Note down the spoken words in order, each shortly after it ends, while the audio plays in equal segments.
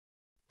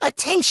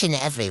Attention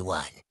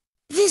everyone.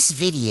 This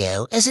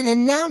video is an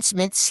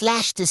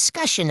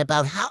announcement/discussion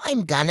about how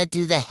I'm gonna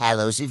do the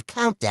Hallows Eve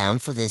countdown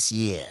for this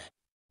year.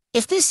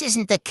 If this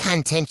isn't the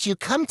content you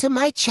come to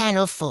my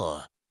channel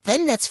for,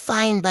 then that's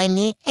fine by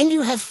me and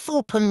you have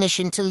full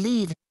permission to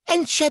leave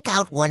and check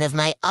out one of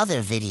my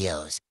other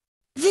videos.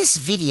 This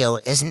video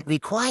isn't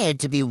required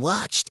to be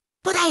watched,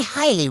 but I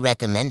highly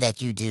recommend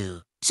that you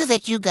do, so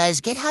that you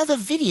guys get how the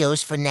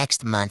videos for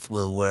next month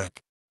will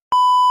work.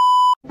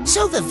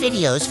 So the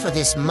videos for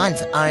this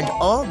month aren't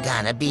all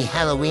gonna be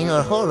Halloween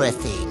or horror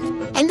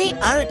themed, and they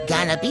aren't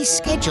gonna be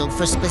scheduled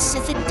for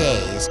specific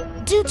days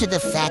due to the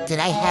fact that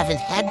I haven't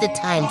had the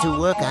time to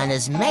work on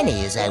as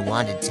many as I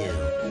wanted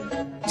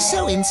to.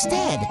 So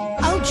instead,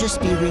 I'll just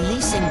be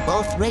releasing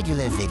both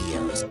regular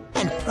videos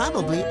and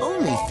probably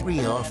only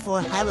 3 or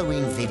 4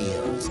 Halloween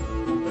videos.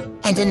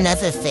 And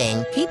another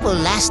thing, people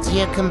last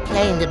year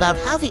complained about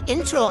how the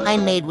intro I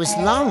made was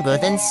longer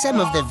than some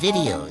of the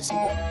videos.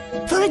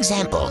 For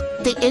example,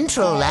 the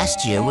intro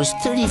last year was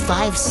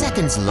 35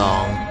 seconds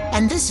long,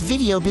 and this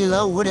video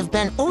below would have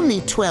been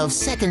only 12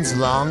 seconds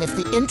long if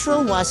the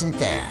intro wasn't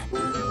there.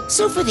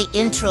 So for the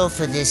intro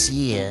for this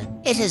year,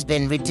 it has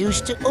been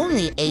reduced to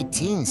only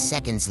 18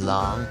 seconds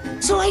long,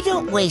 so I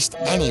don't waste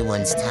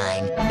anyone's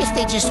time if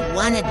they just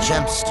want to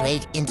jump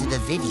straight into the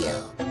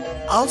video.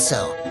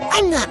 Also,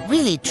 I'm not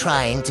really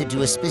trying to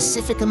do a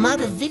specific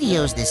amount of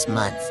videos this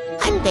month.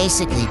 I'm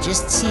basically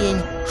just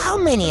seeing how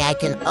many I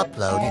can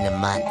upload in a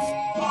month.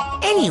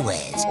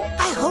 Anyways,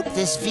 I hope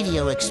this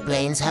video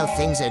explains how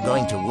things are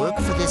going to work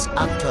for this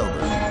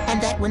October,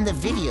 and that when the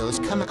videos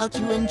come out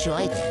you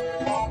enjoy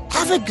them.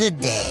 Have a good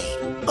day,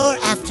 or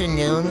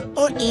afternoon,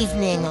 or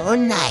evening, or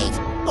night,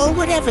 or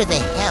whatever the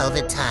hell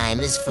the time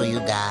is for you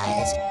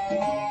guys.